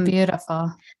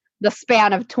Beautiful. the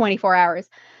span of 24 hours.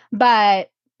 But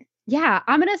yeah,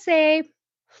 I'm going to say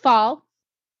fall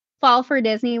for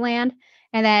Disneyland,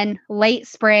 and then late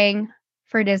spring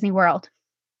for Disney World.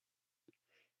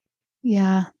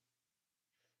 Yeah.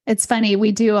 It's funny.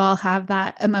 We do all have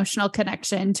that emotional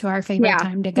connection to our favorite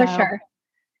time to go.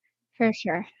 For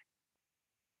sure.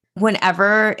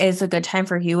 Whenever is a good time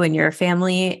for you and your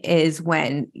family is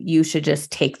when you should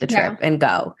just take the trip and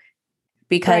go.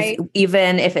 Because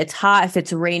even if it's hot, if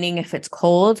it's raining, if it's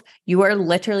cold, you are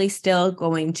literally still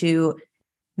going to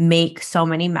make so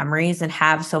many memories and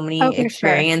have so many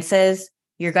experiences. Sure.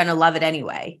 You're going to love it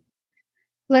anyway.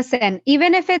 Listen,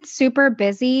 even if it's super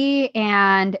busy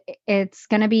and it's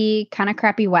going to be kind of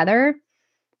crappy weather,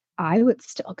 I would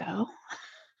still go.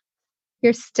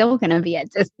 You're still going to be at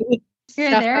Disney. You're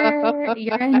there.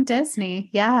 You're in Disney.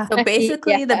 Yeah. So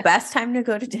basically, the best time to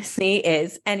go to Disney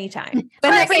is anytime.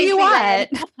 Whenever you want.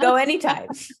 Go anytime.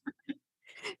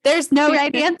 There's no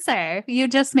right answer. You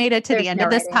just made it to the end of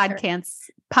this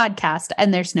podcast,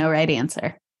 and there's no right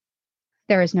answer.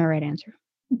 There is no right answer.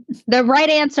 The right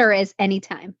answer is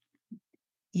anytime.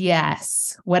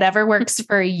 Yes. Whatever works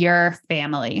for your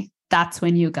family. That's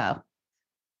when you go.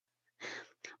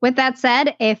 With that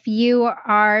said, if you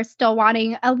are still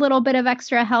wanting a little bit of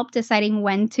extra help deciding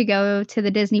when to go to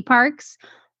the Disney parks,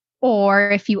 or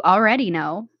if you already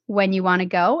know when you want to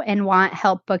go and want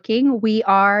help booking, we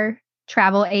are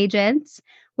travel agents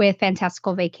with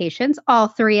Fantastical Vacations, all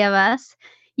three of us.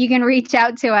 You can reach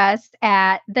out to us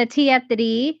at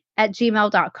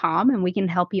thetathed@gmail.com and we can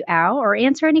help you out or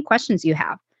answer any questions you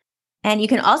have. And you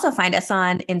can also find us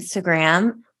on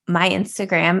Instagram. My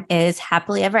Instagram is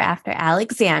Happily Ever After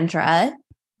Alexandra.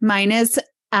 Mine is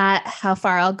at How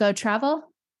Far I'll Go Travel.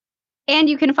 And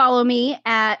you can follow me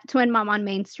at Twin Mom on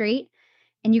Main Street.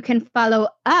 And you can follow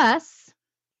us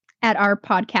at our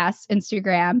podcast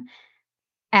Instagram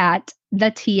at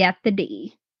The T at the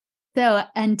D. So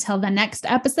until the next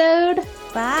episode.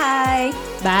 Bye.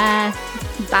 Bye.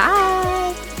 Bye.